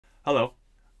Hello,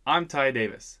 I'm Ty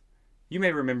Davis. You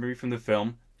may remember me from the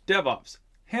film DevOps,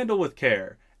 Handle with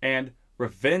Care, and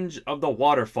Revenge of the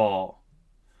Waterfall.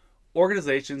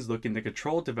 Organizations looking to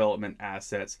control development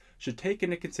assets should take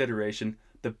into consideration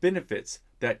the benefits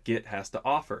that Git has to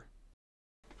offer.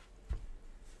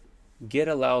 Git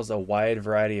allows a wide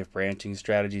variety of branching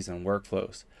strategies and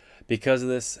workflows. Because of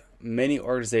this, many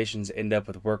organizations end up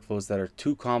with workflows that are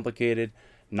too complicated,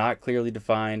 not clearly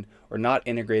defined, or not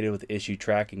integrated with issue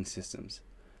tracking systems.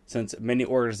 Since many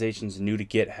organizations new to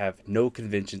Git have no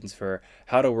conventions for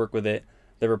how to work with it,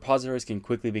 the repositories can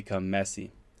quickly become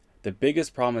messy. The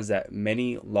biggest problem is that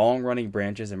many long-running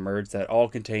branches emerge that all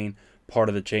contain part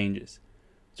of the changes.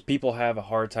 So people have a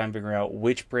hard time figuring out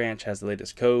which branch has the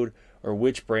latest code or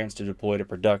which branch to deploy to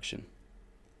production.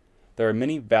 There are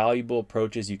many valuable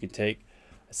approaches you can take,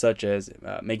 such as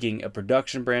making a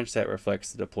production branch that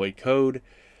reflects the deployed code.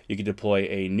 You can deploy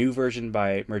a new version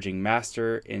by merging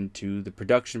master into the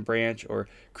production branch or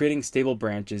creating stable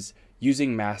branches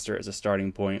using master as a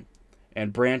starting point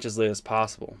and branch as late as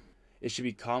possible. It should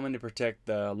be common to protect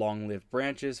the long-lived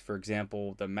branches, for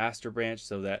example, the master branch,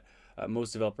 so that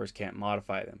most developers can't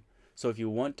modify them. So if you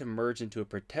want to merge into a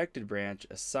protected branch,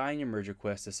 assign your merge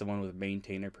request to someone with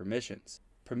maintainer permissions.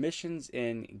 Permissions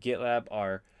in GitLab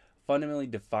are fundamentally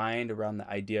defined around the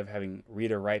idea of having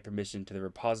read or write permission to the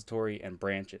repository and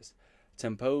branches. To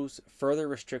impose further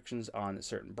restrictions on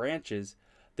certain branches,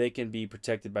 they can be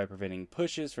protected by preventing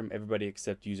pushes from everybody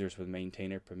except users with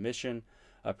maintainer permission,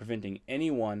 preventing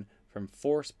anyone from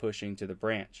force pushing to the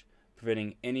branch,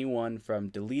 preventing anyone from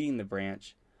deleting the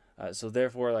branch. So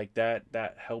therefore,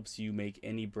 that helps you make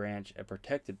any branch a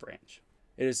protected branch.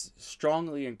 It is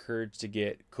strongly encouraged to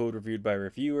get code reviewed by a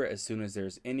reviewer as soon as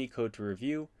there's any code to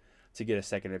review, to get a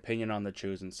second opinion on the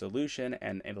chosen solution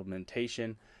and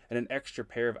implementation, and an extra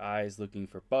pair of eyes looking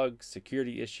for bugs,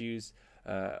 security issues,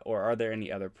 or are there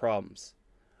any other problems.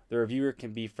 The reviewer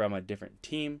can be from a different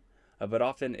team, but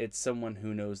often it's someone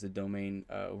who knows the domain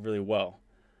really well.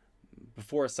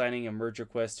 Before assigning a merge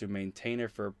request to a maintainer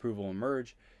for approval and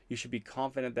merge, you should be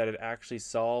confident that it actually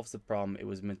solves the problem it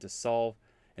was meant to solve,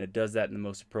 and it does that in the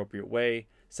most appropriate way,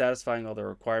 satisfying all the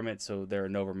requirements so there are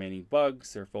no remaining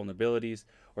bugs or vulnerabilities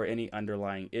or any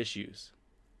underlying issues.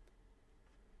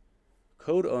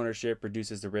 Code ownership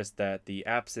reduces the risk that the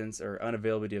absence or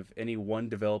unavailability of any one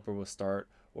developer will start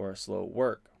or slow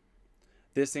work.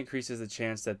 This increases the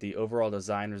chance that the overall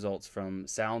design results from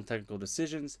sound technical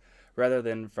decisions rather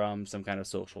than from some kind of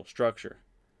social structure.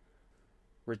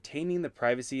 Retaining the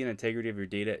privacy and integrity of your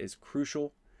data is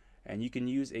crucial, and you can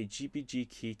use a GPG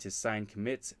key to sign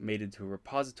commits made into a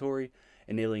repository,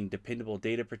 enabling dependable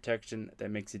data protection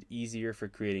that makes it easier for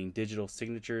creating digital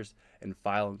signatures and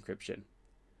file encryption.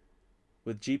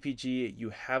 With GPG, you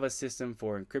have a system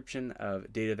for encryption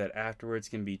of data that afterwards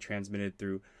can be transmitted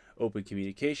through open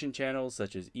communication channels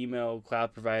such as email,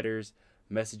 cloud providers,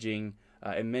 messaging,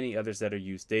 and many others that are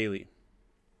used daily.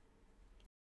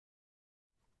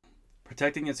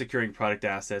 Protecting and securing product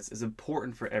assets is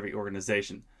important for every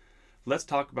organization. Let's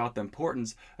talk about the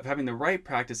importance of having the right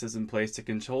practices in place to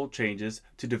control changes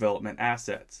to development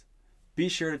assets. Be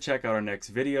sure to check out our next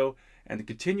video and to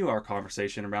continue our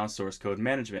conversation around source code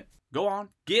management. Go on,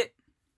 Git!